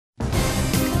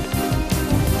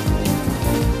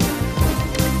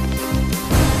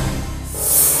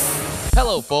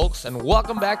Hello folks, and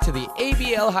welcome back to the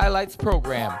ABL Highlights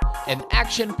program. An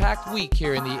action-packed week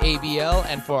here in the ABL,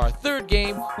 and for our third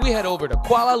game, we head over to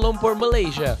Kuala Lumpur,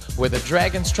 Malaysia, where the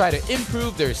Dragons try to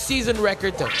improve their season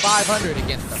record to 500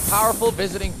 against the powerful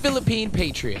visiting Philippine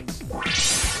Patriots.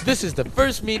 This is the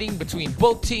first meeting between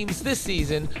both teams this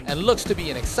season and looks to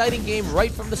be an exciting game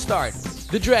right from the start.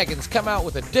 The Dragons come out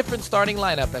with a different starting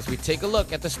lineup as we take a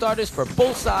look at the starters for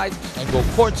both sides and go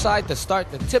courtside to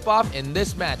start the tip-off in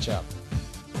this matchup.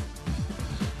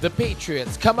 The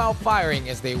Patriots come out firing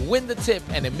as they win the tip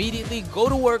and immediately go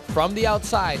to work from the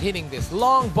outside, hitting this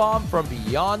long bomb from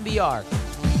beyond the arc.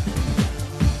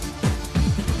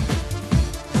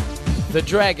 The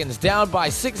Dragons down by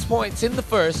 6 points in the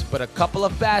first, but a couple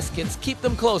of baskets keep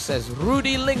them close as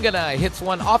Rudy Linganay hits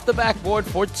one off the backboard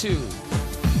for two.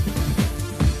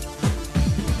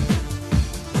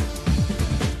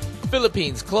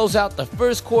 Philippines close out the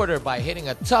first quarter by hitting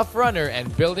a tough runner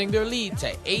and building their lead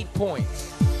to 8 points.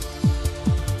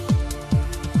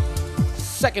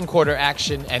 Second quarter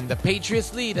action, and the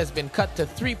Patriots lead has been cut to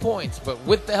 3 points, but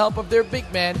with the help of their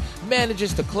big man,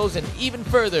 manages to close it even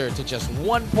further to just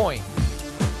 1 point.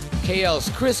 KL's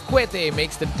Chris Cuete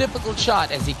makes the difficult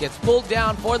shot as he gets pulled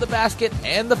down for the basket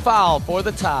and the foul for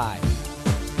the tie.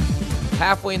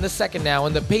 Halfway in the second now,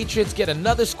 and the Patriots get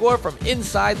another score from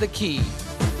inside the key.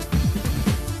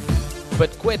 But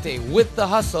Cuete, with the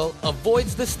hustle,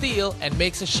 avoids the steal and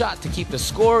makes a shot to keep the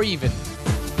score even.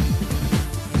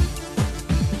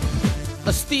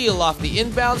 A steal off the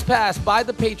inbounds pass by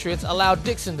the Patriots allowed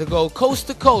Dixon to go coast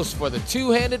to coast for the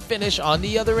two-handed finish on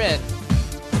the other end.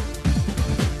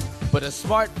 But a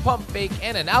smart pump fake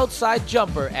and an outside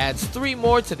jumper adds 3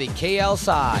 more to the KL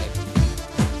side.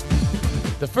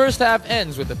 The first half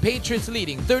ends with the Patriots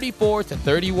leading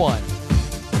 34-31.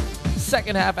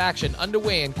 Second half action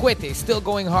underway, and Cuete still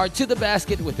going hard to the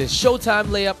basket with his showtime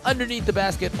layup underneath the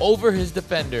basket over his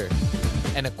defender.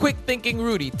 And a quick thinking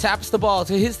Rudy taps the ball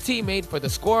to his teammate for the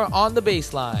score on the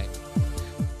baseline.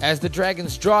 As the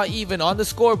Dragons draw even on the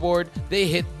scoreboard, they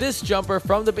hit this jumper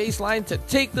from the baseline to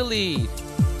take the lead.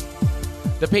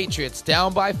 The Patriots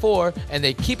down by 4, and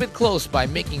they keep it close by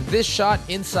making this shot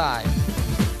inside.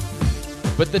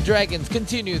 But the Dragons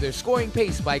continue their scoring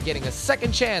pace by getting a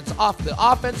second chance off the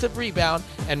offensive rebound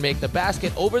and make the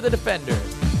basket over the defender.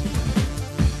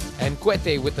 And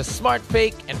Cuete with the smart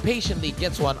fake and patiently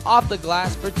gets one off the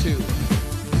glass for 2.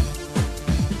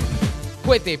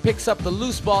 Cuete picks up the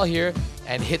loose ball here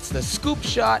and hits the scoop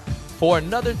shot for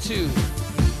another 2.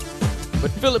 But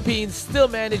Philippines still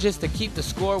manages to keep the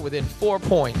score within 4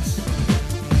 points.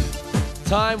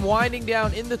 Time winding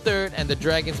down in the third, and the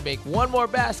Dragons make one more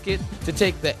basket to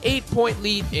take the 8-point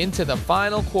lead into the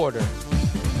final quarter.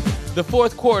 The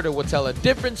fourth quarter will tell a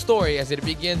different story as it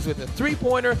begins with a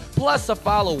 3-pointer plus a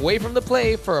foul away from the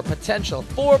play for a potential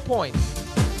 4 points.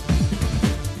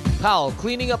 Powell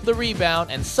cleaning up the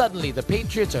rebound, and suddenly the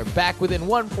Patriots are back within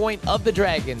 1 point of the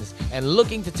Dragons and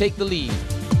looking to take the lead.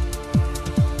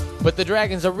 But the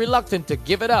Dragons are reluctant to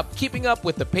give it up, keeping up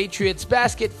with the Patriots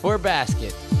basket for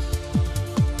basket.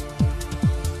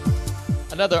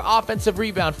 Another offensive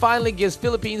rebound finally gives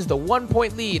Philippines the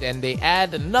 1-point lead, and they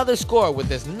add another score with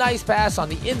this nice pass on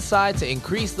the inside to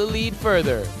increase the lead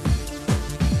further.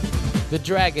 The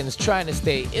Dragons trying to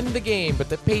stay in the game, but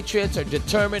the Patriots are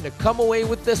determined to come away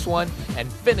with this one and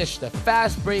finish the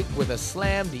fast break with a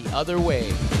slam the other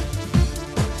way.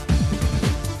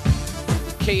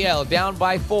 KL down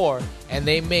by 4, and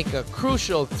they make a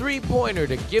crucial 3-pointer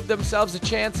to give themselves a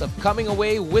chance of coming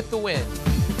away with the win.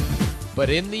 But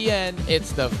in the end,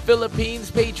 it's the Philippines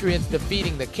Patriots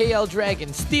defeating the KL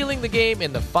Dragons, stealing the game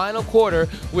in the final quarter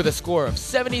with a score of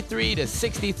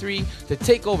 73-63 to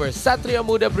take over Satria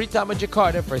Muda Britama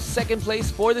Jakarta for second place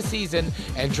for the season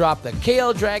and drop the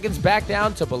KL Dragons back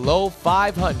down to below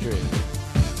 500.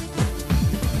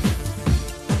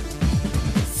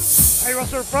 I was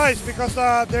surprised because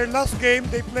their last game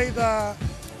they played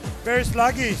very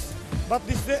sluggish, but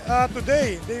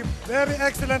today they very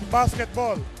excellent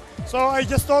basketball. So I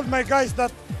just told my guys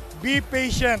that be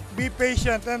patient,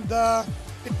 and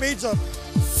it pays off.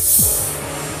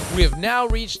 We have now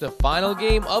reached the final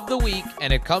game of the week,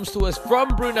 and it comes to us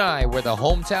from Brunei, where the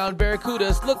hometown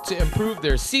Barracudas look to improve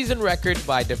their season record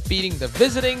by defeating the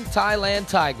visiting Thailand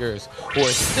Tigers, who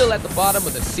are still at the bottom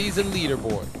of the season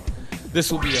leaderboard.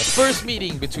 This will be a first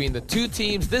meeting between the two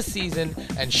teams this season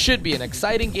and should be an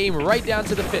exciting game right down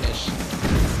to the finish.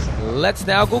 Let's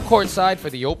now go courtside for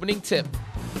the opening tip.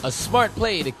 A smart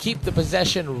play to keep the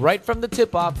possession right from the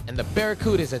tip-off, and the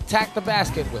Barracudas attack the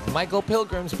basket with Michael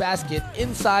Pilgrim's basket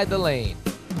inside the lane.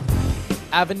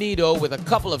 Avenido with a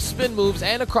couple of spin moves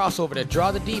and a crossover to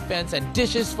draw the defense and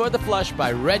dishes for the flush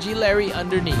by Reggie Larry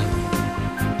underneath.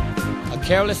 A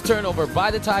careless turnover by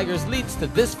the Tigers leads to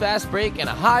this fast break and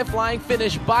a high-flying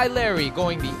finish by Larry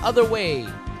going the other way.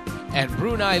 And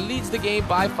Brunei leads the game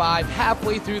by 5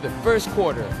 halfway through the first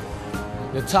quarter.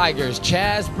 The Tigers'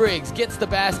 Chaz Briggs gets the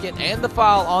basket and the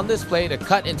foul on this play to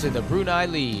cut into the Brunei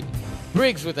lead.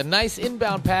 Briggs with a nice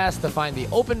inbound pass to find the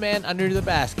open man under the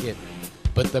basket.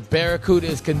 But the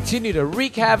Barracudas continue to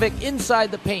wreak havoc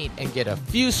inside the paint and get a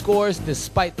few scores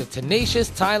despite the tenacious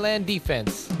Thailand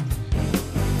defense.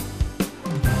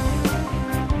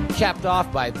 Capped off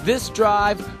by this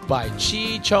drive by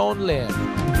Chi Chon Lim.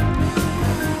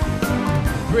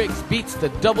 Briggs beats the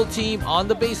double team on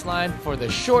the baseline for the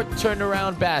short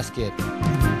turnaround basket.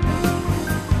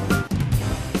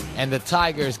 And the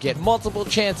Tigers get multiple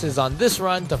chances on this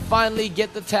run to finally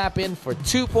get the tap in for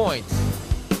 2 points.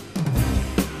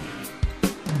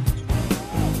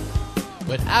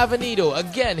 But Avenido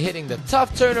again hitting the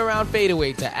tough turnaround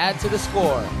fadeaway to add to the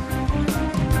score.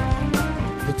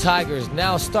 The Tigers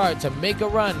now start to make a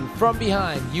run from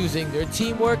behind using their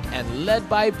teamwork and led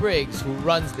by Briggs, who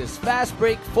runs this fast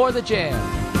break for the jam.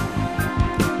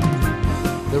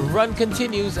 The run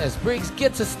continues as Briggs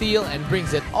gets a steal and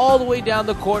brings it all the way down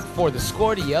the court for the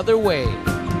score the other way.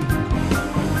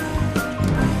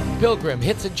 Pilgrim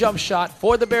hits a jump shot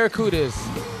for the Barracudas,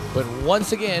 but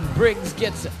once again Briggs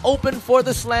gets open for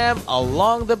the slam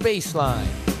along the baseline.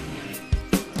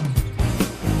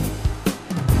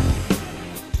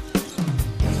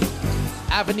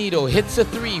 Avenido hits a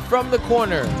 3 from the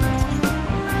corner.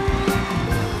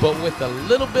 But with a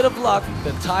little bit of luck,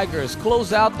 the Tigers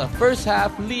close out the first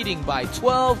half leading by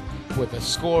 12 with a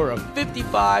score of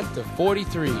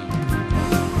 55-43.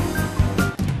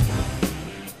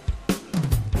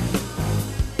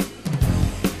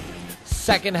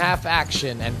 Second half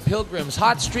action, and Pilgrim's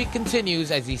hot streak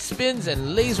continues as he spins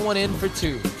and lays one in for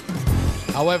 2.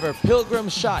 However,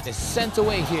 Pilgrim's shot is sent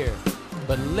away here.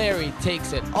 But Larry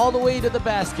takes it all the way to the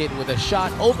basket with a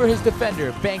shot over his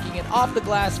defender, banking it off the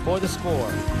glass for the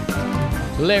score.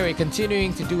 Larry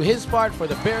continuing to do his part for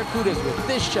the Barracudas with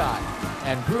this shot.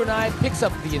 And Brunei picks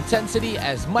up the intensity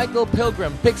as Michael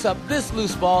Pilgrim picks up this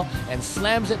loose ball and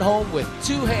slams it home with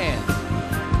 2 hands.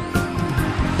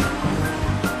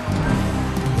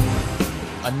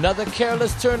 Another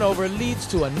careless turnover leads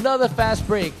to another fast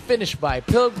break finished by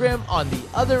Pilgrim on the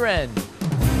other end.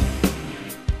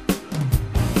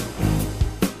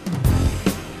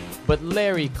 But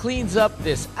Larry cleans up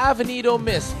this Avenido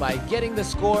miss by getting the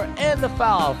score and the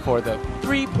foul for the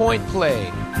 3-point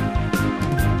play.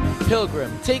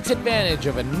 Pilgrim takes advantage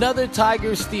of another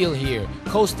Tiger steal here,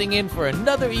 coasting in for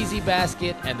another easy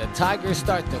basket, and the Tigers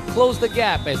start to close the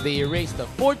gap as they erase the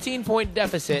 14-point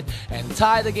deficit and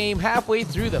tie the game halfway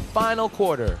through the final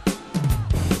quarter.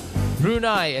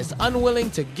 Brunei is unwilling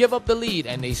to give up the lead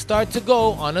and they start to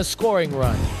go on a scoring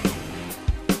run.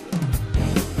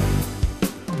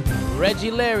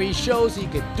 Reggie Larry shows he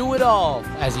could do it all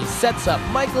as he sets up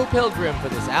Michael Pilgrim for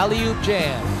this alley-oop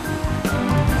jam.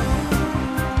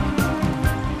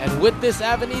 And with this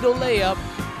Avenido layup,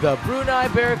 the Brunei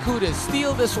Barracudas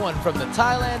steal this one from the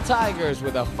Thailand Tigers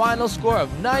with a final score of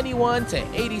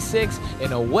 91-86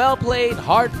 in a well-played,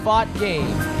 hard-fought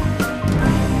game.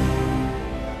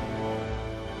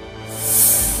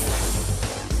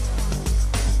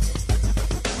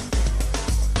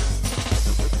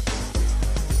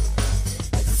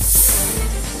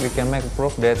 We can make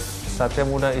proof that Satria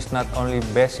Muda is not only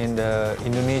based in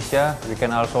Indonesia, we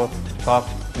can also talk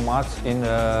much in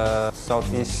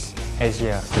Southeast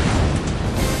Asia.